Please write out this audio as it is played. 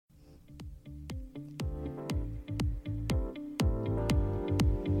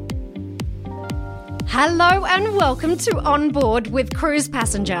Hello and welcome to On Board with Cruise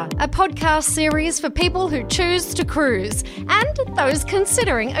Passenger, a podcast series for people who choose to cruise and those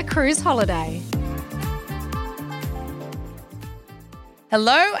considering a cruise holiday.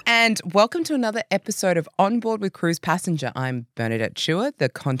 Hello and welcome to another episode of On Board with Cruise Passenger. I'm Bernadette Chua, the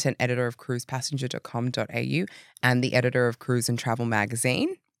content editor of cruisepassenger.com.au and the editor of Cruise and Travel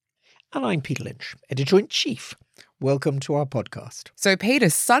magazine. And I'm Peter Lynch, editor-in-chief. Welcome to our podcast. So, Peter,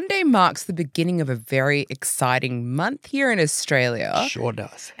 Sunday marks the beginning of a very exciting month here in Australia. Sure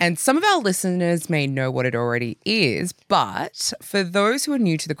does. And some of our listeners may know what it already is, but for those who are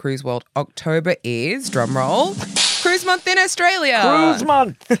new to the cruise world, October is, drumroll, Cruise Month in Australia. Cruise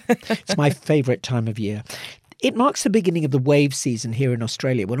Month! It's my favourite time of year. It marks the beginning of the wave season here in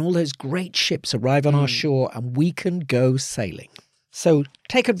Australia when all those great ships arrive on our shore and we can go sailing. So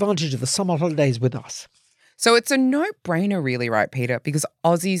take advantage of the summer holidays with us. So it's a no-brainer really, right, Peter? Because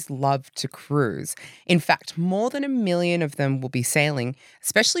Aussies love to cruise. In fact, more than 1 million of them will be sailing,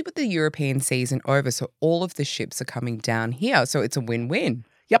 especially with the European season over. So all of the ships are coming down here. So it's a win-win.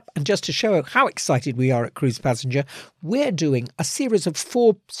 Yep, and just to show how excited we are at Cruise Passenger, we're doing a series of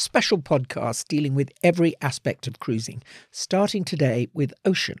 4 special podcasts dealing with every aspect of cruising, starting today with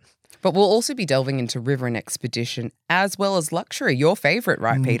ocean. But we'll also be delving into river and expedition as well as luxury, your favourite,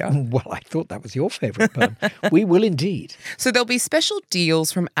 right, Peter? Well, I thought that was your favourite, Bern. We will indeed. So there'll be special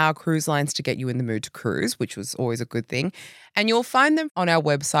deals from our cruise lines to get you in the mood to cruise, which was always a good thing. And you'll find them on our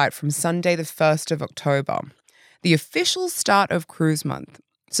website from Sunday the 1st of October, the official start of Cruise Month.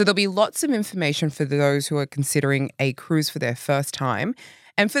 So there'll be lots of information for those who are considering a cruise for their first time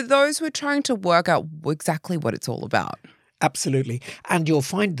and for those who are trying to work out exactly what it's all about. Absolutely. And you'll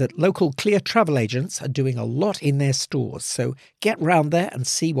find that local Clear travel agents are doing a lot in their stores. So get round there and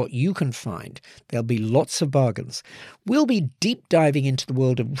see what you can find. There'll be lots of bargains. We'll be deep diving into the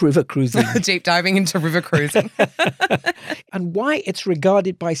world of river cruising. Deep diving into river cruising. And why it's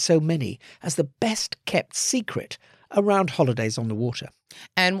regarded by so many as the best kept secret around holidays on the water.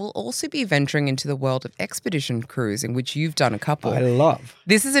 And we'll also be venturing into the world of expedition cruising, which you've done a couple. I love.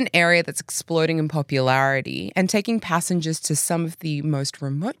 This is an area that's exploding in popularity and taking passengers to some of the most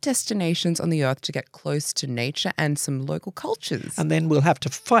remote destinations on the earth to get close to nature and some local cultures. And then we'll have to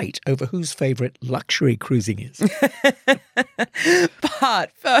fight over whose favourite luxury cruising is.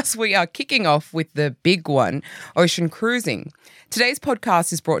 But first, we are kicking off with the big one, ocean cruising. Today's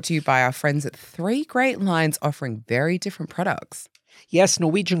podcast is brought to you by our friends at 3 great lines offering very different products. Yes,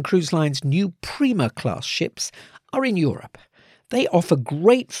 Norwegian Cruise Lines' new Prima class ships are in Europe. They offer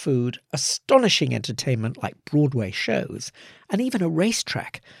great food, astonishing entertainment like Broadway shows, and even a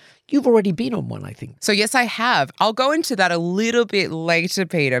racetrack. You've already been on one, I think. So yes, I have. I'll go into that a little bit later,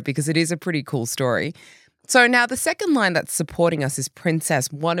 Peter, because it is a pretty cool story. So now the second line that's supporting us is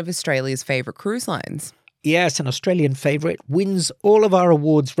Princess, one of Australia's favourite cruise lines. Yes, an Australian favourite, wins all of our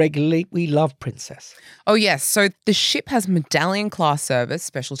awards regularly. We love Princess. Oh, yes. So the ship has medallion class service,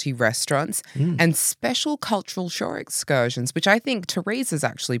 specialty restaurants, and special cultural shore excursions, which I think Teresa's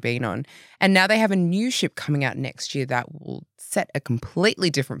actually been on. And now they have a new ship coming out next year that will set a completely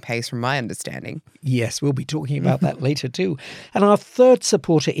different pace from my understanding. Yes, we'll be talking about that later too. And our third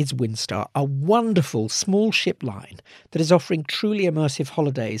supporter is Windstar, a wonderful small ship line that is offering truly immersive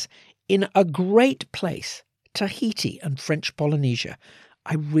holidays in a great place, Tahiti and French Polynesia.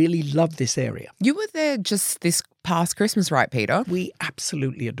 I really love this area. You were there just this past Christmas, right, Peter? We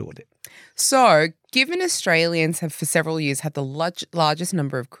absolutely adored it. So, given Australians have for several years had the largest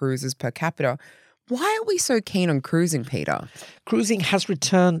number of cruises per capita, why are we so keen on cruising, Peter? Cruising has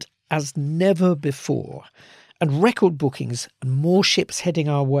returned as never before, and record bookings and more ships heading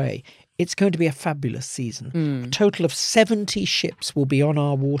our way. It's going to be a fabulous season. A total of 70 ships will be on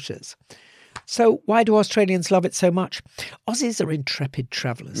our waters. So why do Australians love it so much? Aussies are intrepid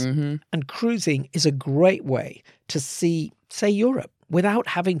travellers, and cruising is a great way to see, say, Europe without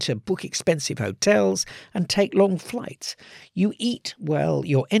having to book expensive hotels and take long flights. You eat well,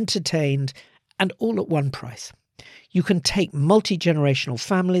 you're entertained, and all at one price. You can take multi-generational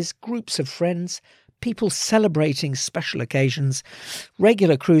families, groups of friends, people celebrating special occasions,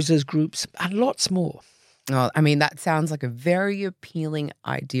 regular cruisers groups, and lots more. Oh, I mean, that sounds like a very appealing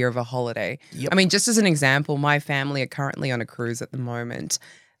idea of a holiday. Yep. I mean, just as an example, my family are currently on a cruise at the moment.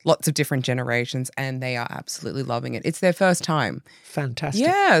 lots of different generations, and they are absolutely loving it. It's their first time. Fantastic.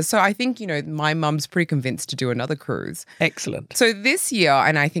 Yeah. So I think, my mum's pretty convinced to do another cruise. Excellent. So this year,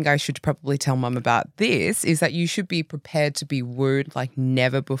 and I think I should probably tell mum about this, is that you should be prepared to be wooed like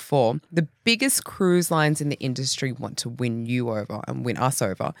never before. The biggest cruise lines in the industry want to win you over and win us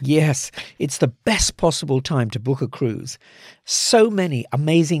over. Yes, it's the best possible time to book a cruise. So many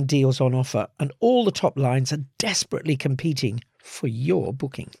amazing deals on offer, and all the top lines are desperately competing for your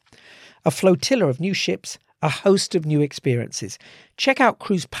booking. A flotilla of new ships, a host of new experiences. Check out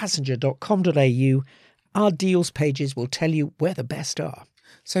cruisepassenger.com.au. Our deals pages will tell you where the best are.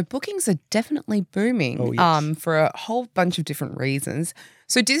 So bookings are definitely booming. Oh, yes. For a whole bunch of different reasons.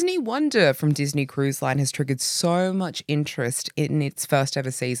 So Disney Wonder from Disney Cruise Line has triggered so much interest in its first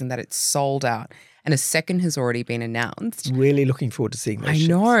ever season that it's sold out, and a second has already been announced. Really looking forward to seeing those I ships.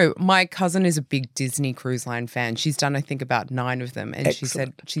 know. My cousin is a big Disney Cruise Line fan. She's done, I think, about 9 of them, and Excellent. she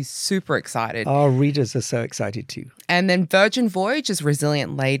said she's super excited. Our readers are so excited too. And then Virgin Voyage's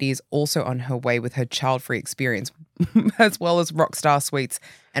Resilient Lady is also on her way with her child-free experience, as well as Rockstar Suites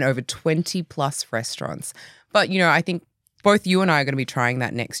and over 20 plus restaurants. But, I think both you and I are going to be trying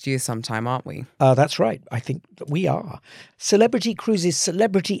that next year sometime, aren't we? That's right. I think that we are. Celebrity Cruises'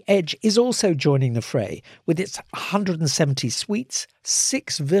 Celebrity Edge is also joining the fray with its 170 suites,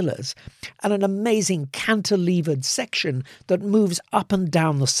 6 villas, and an amazing cantilevered section that moves up and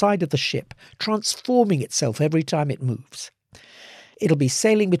down the side of the ship, transforming itself every time it moves. It'll be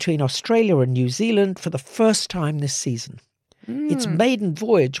sailing between Australia and New Zealand for the first time this season. Its maiden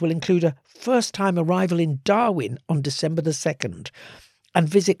voyage will include a first-time arrival in Darwin on December the 2nd and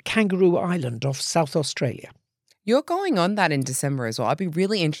visit Kangaroo Island off South Australia. You're going on that in December as well. I'd be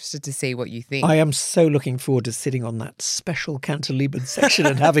really interested to see what you think. I am so looking forward to sitting on that special cantilevered section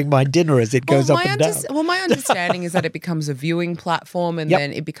and having my dinner as it goes up and down. Well, my understanding is that it becomes a viewing platform and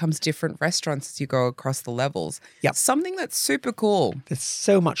then it becomes different restaurants as you go across the levels. Yep. Something that's super cool. There's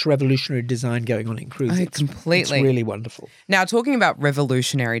so much revolutionary design going on in cruises. Completely. It's really wonderful. Now, talking about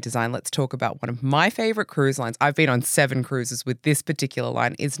revolutionary design, let's talk about one of my favorite cruise lines. I've been on 7 cruises with this particular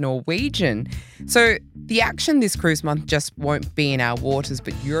line, is Norwegian. So the action this cruise month just won't be in our waters,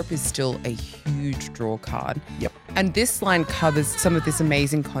 but Europe is still a huge draw card. Yep. And this line covers some of this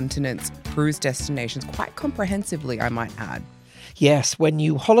amazing continent's cruise destinations quite comprehensively, I might add. Yes, when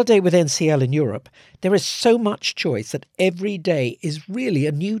you holiday with NCL in Europe, there is so much choice that every day is really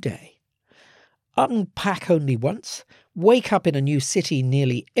a new day. Unpack only once, wake up in a new city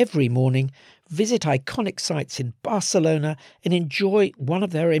nearly every morning, visit iconic sites in Barcelona, and enjoy one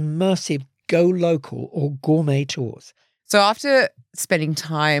of their immersive go local or gourmet tours. So after spending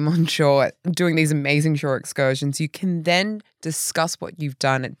time on shore, doing these amazing shore excursions, you can then discuss what you've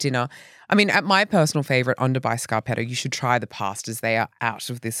done at dinner. I mean, at my personal favourite, Onda by Scarpetto, you should try the pastas. They are out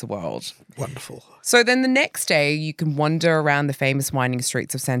of this world. Wonderful. So then the next day, you can wander around the famous winding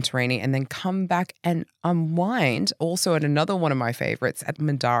streets of Santorini and then come back and unwind, also at another one of my favourites, at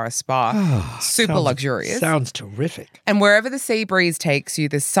Mandara Spa. Super luxurious. Sounds terrific. And wherever the sea breeze takes you,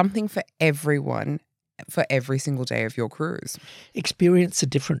 there's something for everyone for every single day of your cruise. Experience a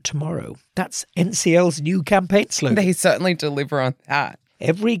different tomorrow. That's NCL's new campaign slogan. They certainly deliver on that.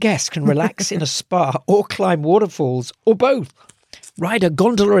 Every guest can relax in a spa or climb waterfalls or both. Ride a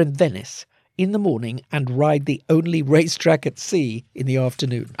gondola in Venice in the morning and ride the only racetrack at sea in the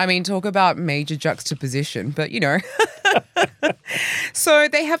afternoon. I mean, talk about major juxtaposition, but So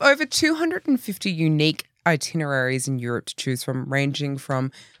they have over 250 unique itineraries in Europe to choose from, ranging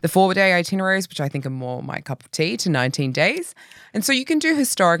from the 4-day itineraries, which I think are more my cup of tea, to 19 days. And so you can do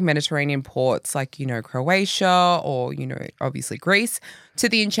historic Mediterranean ports like, Croatia or, obviously Greece, to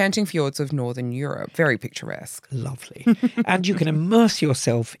the enchanting fjords of Northern Europe. Very picturesque. Lovely. And you can immerse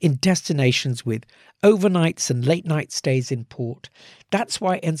yourself in destinations with overnights and late night stays in port. That's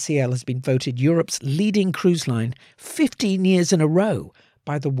why NCL has been voted Europe's leading cruise line 15 years in a row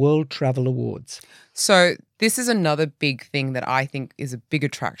by the World Travel Awards. So this is another big thing that I think is a big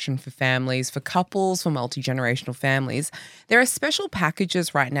attraction for families, for couples, for multi-generational families. There are special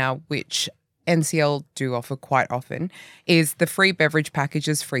packages right now which NCL do offer quite often, is the free beverage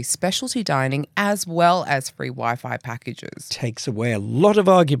packages, free specialty dining, as well as free Wi-Fi packages. Takes away a lot of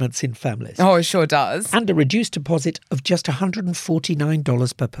arguments in families. Oh, it sure does. And a reduced deposit of just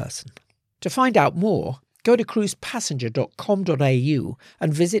 $149 per person. To find out more, go to cruisepassenger.com.au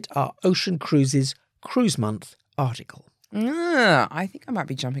and visit our Ocean Cruises Cruise Month article. I think I might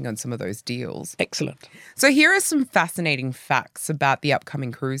be jumping on some of those deals. Excellent. So here are some fascinating facts about the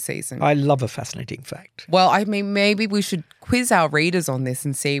upcoming cruise season. I love a fascinating fact. Well, I mean, maybe we should quiz our readers on this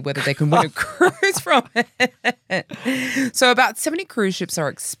and see whether they can win a cruise from it. So about 70 cruise ships are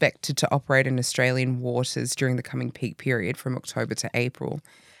expected to operate in Australian waters during the coming peak period from October to April.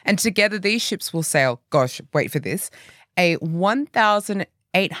 And together these ships will sail, gosh, wait for this, a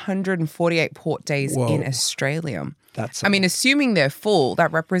 1,848 port days in Australia. That's assuming they're full,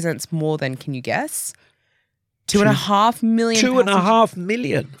 that represents more than, can you guess? 2.5 million. 2.5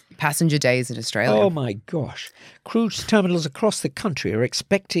 million passenger days in Australia. Oh my gosh. Cruise terminals across the country are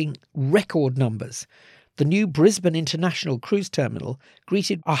expecting record numbers. The new Brisbane International Cruise Terminal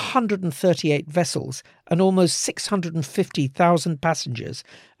greeted 138 vessels and almost 650,000 passengers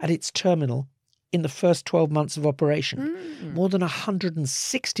at its terminal in the first 12 months of operation. More than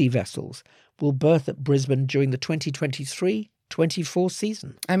 160 vessels will berth at Brisbane during the 2023-24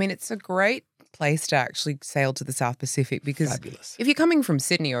 season. I mean, it's a great place to actually sail to the South Pacific because Fabulous. If you're coming from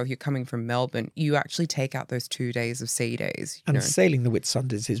Sydney or if you're coming from Melbourne, you actually take out those 2 days of sea days. And sailing the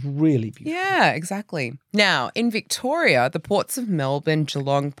Whitsundays is really beautiful. Yeah, exactly. Now, in Victoria, the ports of Melbourne,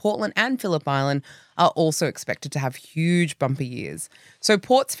 Geelong, Portland and Phillip Island are also expected to have huge bumper years. So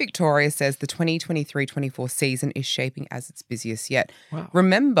Ports Victoria says the 2023-24 season is shaping as its busiest yet. Wow.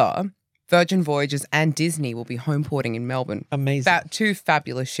 Remember, Virgin Voyages and Disney will be home porting in Melbourne. Amazing. About 2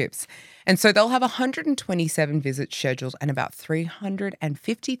 fabulous ships. And so they'll have 127 visits scheduled and about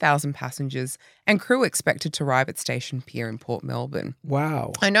 350,000 passengers and crew expected to arrive at Station Pier in Port Melbourne.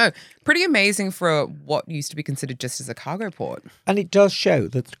 Wow. I know. Pretty amazing for what used to be considered just as a cargo port. And it does show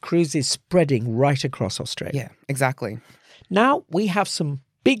that the cruise is spreading right across Australia. Yeah, exactly. Now we have some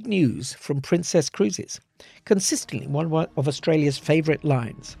big news from Princess Cruises, consistently one of Australia's favourite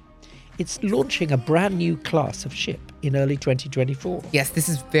lines. It's launching a brand new class of ship in early 2024. Yes, this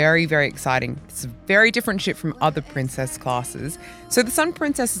is very, very exciting. It's a very different ship from other Princess classes. So the Sun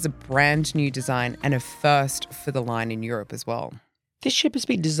Princess is a brand new design and a first for the line in Europe as well. This ship has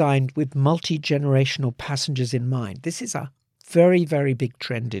been designed with multi-generational passengers in mind. This is a very, very big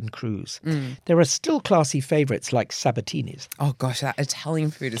trend in cruise. There are still classy favourites like Sabatini's. Oh gosh, that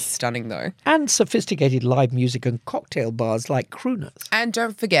Italian food is stunning though. And sophisticated live music and cocktail bars like Crooners. And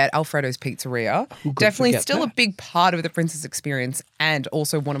don't forget Alfredo's Pizzeria. Who could Definitely forget still that? a big part of the Princess experience and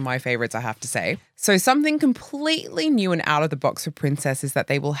also one of my favourites, I have to say. So something completely new and out of the box for Princess is that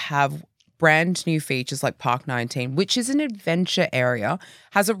they will have brand new features like Park 19, which is an adventure area,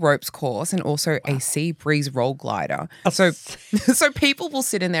 has a ropes course and also a sea breeze roll glider. So people will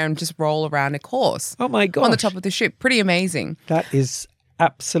sit in there and just roll around a course. Oh my gosh. On the top of the ship. Pretty amazing. That is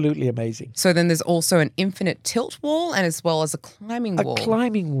absolutely amazing. So then there's also an infinite tilt wall and as well as a climbing wall. A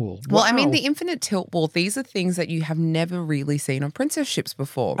climbing wall. Well, I mean, Wow. the infinite tilt wall, these are things that you have never really seen on Princess ships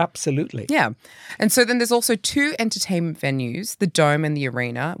before. Absolutely. Yeah. And so then there's also 2 entertainment venues, the Dome and the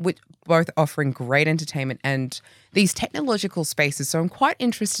Arena, which both offering great entertainment and these technological spaces. So I'm quite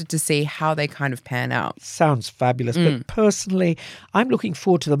interested to see how they kind of pan out. Sounds fabulous. But personally, I'm looking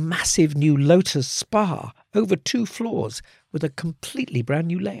forward to the massive new Lotus Spa over 2 floors with a completely brand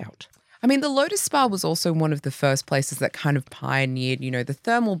new layout. I mean, the Lotus Spa was also one of the first places that kind of pioneered, the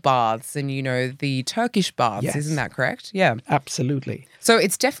thermal baths and, the Turkish baths. Yes. Isn't that correct? Yeah. Absolutely. So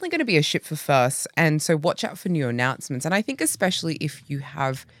it's definitely going to be a ship for firsts. And so watch out for new announcements. And I think especially if you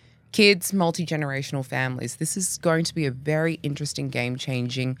have kids, multi-generational families, this is going to be a very interesting,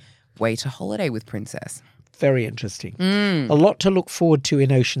 game-changing way to holiday with Princess. Very interesting. A lot to look forward to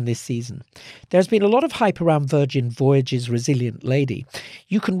in Ocean this season. There's been a lot of hype around Virgin Voyages' Resilient Lady.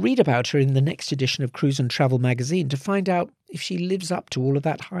 You can read about her in the next edition of Cruise and Travel magazine to find out if she lives up to all of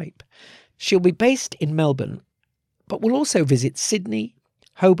that hype. She'll be based in Melbourne, but will also visit Sydney,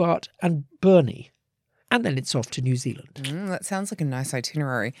 Hobart and Burnie. And then it's off to New Zealand. That sounds like a nice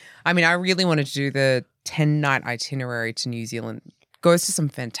itinerary. I mean, I really wanted to do the 10-night itinerary to New Zealand. Goes to some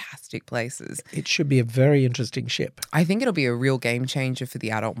fantastic places. It should be a very interesting ship. I think it'll be a real game changer for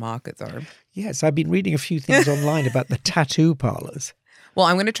the adult market, though. Yes, I've been reading a few things online about the tattoo parlours. Well,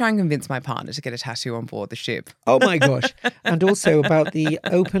 I'm going to try and convince my partner to get a tattoo on board the ship. Oh my gosh. And also about the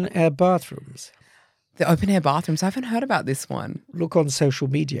open-air bathrooms. The open-air bathrooms. I haven't heard about this one. Look on social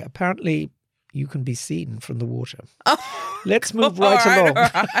media. Apparently, you can be seen from the water. Oh, let's move right along.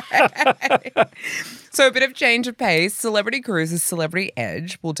 Right. So a bit of change of pace. Celebrity Cruises' Celebrity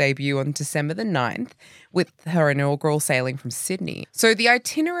Edge will debut on December the 9th with her inaugural sailing from Sydney. So the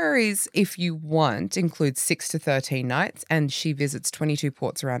itineraries, if you want, include 6 to 13 nights and she visits 22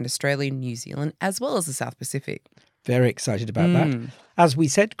 ports around Australia and New Zealand as well as the South Pacific. Very excited about that. As we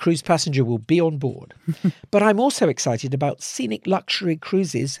said, Cruise Passenger will be on board. But I'm also excited about Scenic Luxury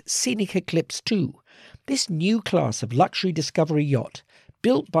Cruises' Scenic Eclipse 2. This new class of luxury discovery yacht,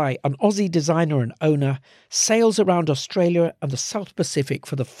 built by an Aussie designer and owner, sails around Australia and the South Pacific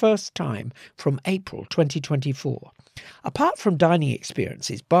for the first time from April 2024. Apart from dining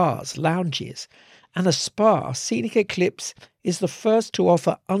experiences, bars, lounges, and a spa, Scenic Eclipse is the first to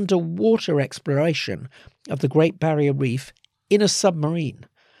offer underwater exploration of the Great Barrier Reef in a submarine.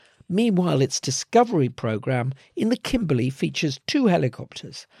 Meanwhile, its discovery program in the Kimberley features 2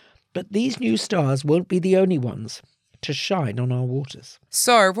 helicopters. But these new stars won't be the only ones to shine on our waters.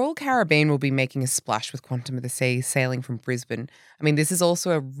 So Royal Caribbean will be making a splash with Quantum of the Sea sailing from Brisbane. I mean, this is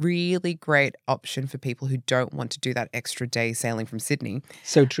also a really great option for people who don't want to do that extra day sailing from Sydney.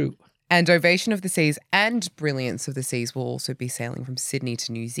 So true. And Ovation of the Seas and Brilliance of the Seas will also be sailing from Sydney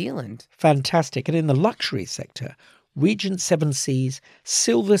to New Zealand. Fantastic. And in the luxury sector, Regent Seven Seas,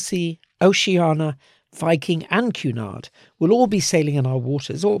 Silversea, Oceania, Viking and Cunard will all be sailing in our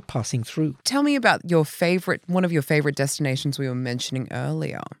waters or passing through. Tell me about one of your favourite destinations we were mentioning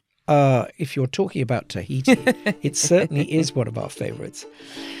earlier. If you're talking about Tahiti, it certainly is one of our favourites.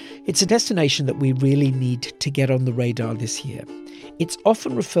 It's a destination that we really need to get on the radar this year. It's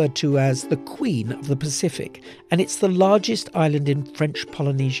often referred to as the Queen of the Pacific, and it's the largest island in French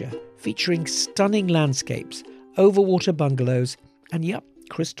Polynesia, featuring stunning landscapes, overwater bungalows, and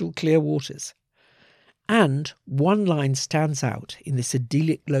crystal clear waters. And one line stands out in this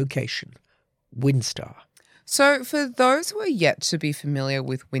idyllic location, Windstar. So for those who are yet to be familiar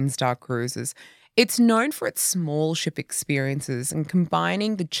with Windstar Cruises, it's known for its small ship experiences and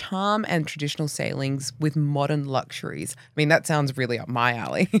combining the charm and traditional sailings with modern luxuries. I mean, that sounds really up my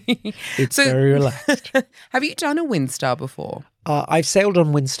alley. It's very relaxed. Have you done a Windstar before? I've sailed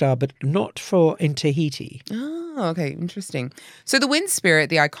on Windstar, but not in Tahiti. Oh, okay. Interesting. So the Wind Spirit,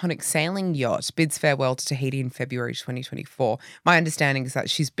 the iconic sailing yacht, bids farewell to Tahiti in February 2024. My understanding is that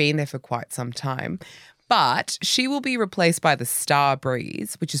she's been there for quite some time. But she will be replaced by the Star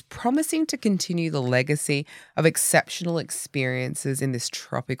Breeze, which is promising to continue the legacy of exceptional experiences in this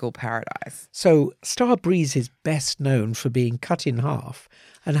tropical paradise. So Star Breeze is best known for being cut in half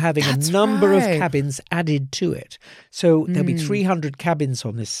and having a number of cabins added to it. So there'll be 300 cabins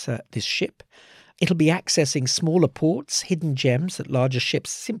on this ship. It'll be accessing smaller ports, hidden gems that larger ships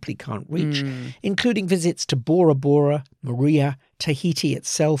simply can't reach, including visits to Bora Bora, Maria, Tahiti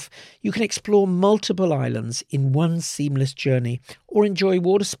itself. You can explore multiple islands in one seamless journey or enjoy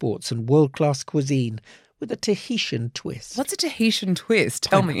water sports and world-class cuisine with a Tahitian twist. What's a Tahitian twist?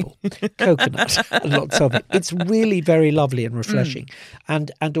 Tell me. Coconut, and lots of it. It's really very lovely and refreshing.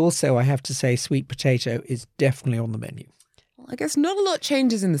 And also, I have to say, sweet potato is definitely on the menu. I guess not a lot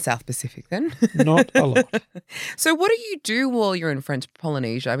changes in the South Pacific then. Not a lot. So what do you do while you're in French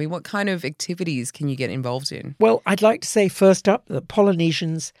Polynesia? I mean, what kind of activities can you get involved in? Well, I'd like to say first up that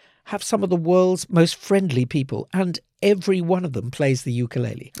Polynesians have some of the world's most friendly people, and every one of them plays the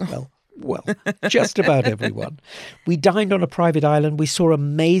ukulele. Well, just about everyone. We dined on a private island. We saw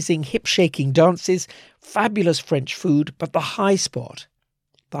amazing hip-shaking dances, fabulous French food, but the high spot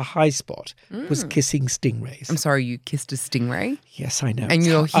was kissing stingrays. I'm sorry, you kissed a stingray? Yes, I know. And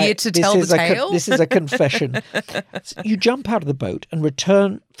you're here to tell the tale? This is a confession. You jump out of the boat and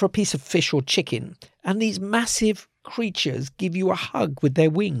return for a piece of fish or chicken, and these massive creatures give you a hug with their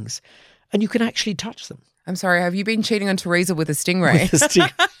wings, and you can actually touch them. I'm sorry, have you been cheating on Teresa with a stingray?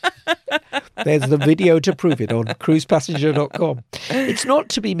 There's the video to prove it on cruisepassenger.com. It's not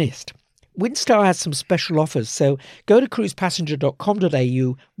to be missed. Windstar has some special offers, so go to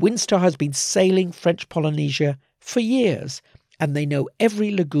cruisepassenger.com.au. Windstar has been sailing French Polynesia for years, and they know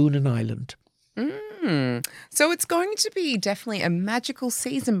every lagoon and island. So it's going to be definitely a magical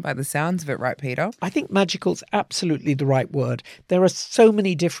season by the sounds of it, right, Peter? I think magical's absolutely the right word. There are so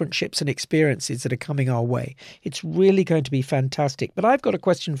many different ships and experiences that are coming our way. It's really going to be fantastic. But I've got a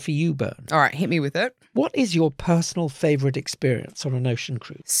question for you, Bern. All right, hit me with it. What is your personal favourite experience on an ocean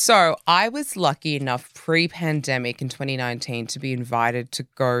cruise? So I was lucky enough pre-pandemic in 2019 to be invited to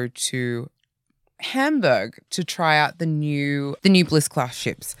go to Hamburg to try out the new Bliss class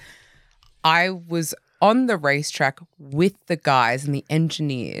ships. I was on the racetrack with the guys and the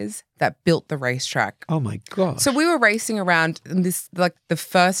engineers that built the racetrack. Oh my God. So we were racing around, and this like the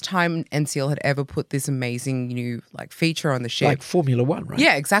first time NCL had ever put this amazing new feature on the ship. Like Formula One, right?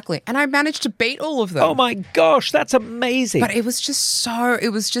 Yeah, exactly. And I managed to beat all of them. Oh my gosh, that's amazing. But it was just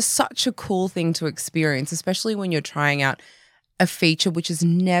such a cool thing to experience, especially when you're trying out a feature which has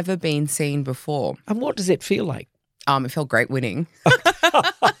never been seen before. And what does it feel like? It felt great winning.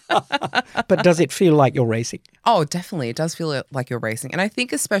 But does it feel like you're racing? Oh, definitely. It does feel like you're racing. And I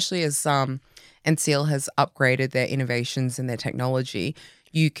think especially as NCL has upgraded their innovations and their technology,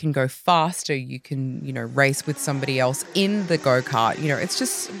 you can go faster. You can, race with somebody else in the go-kart.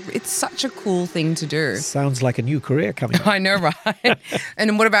 It's such a cool thing to do. Sounds like a new career coming up. I know, right?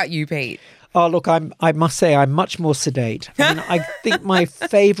 And what about you, Pete? Oh, look, I must say I'm much more sedate. I think my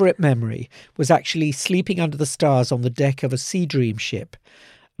favourite memory was actually sleeping under the stars on the deck of a Sea Dream ship,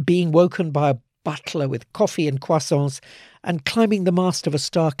 being woken by a butler with coffee and croissants, and climbing the mast of a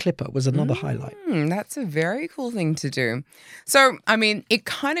Star Clipper was another highlight. That's a very cool thing to do. So, it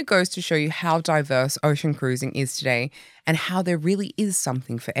kind of goes to show you how diverse ocean cruising is today and how there really is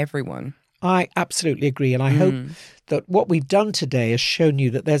something for everyone. I absolutely agree. And I hope that what we've done today has shown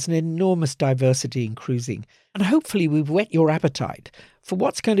you that there's an enormous diversity in cruising. And hopefully we've whet your appetite for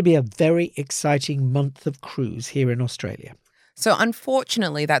what's going to be a very exciting month of cruise here in Australia. So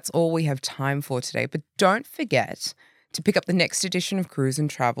unfortunately, that's all we have time for today. But don't forget to pick up the next edition of Cruise and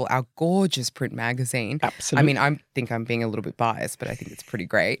Travel, our gorgeous print magazine. Absolutely. I think I'm being a little bit biased, but I think it's pretty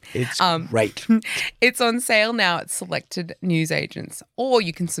great. It's great. It's on sale now at selected newsagents, or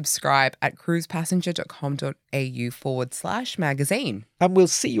you can subscribe at cruisepassenger.com.au/magazine. And we'll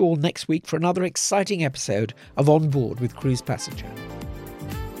see you all next week for another exciting episode of On Board with Cruise Passenger.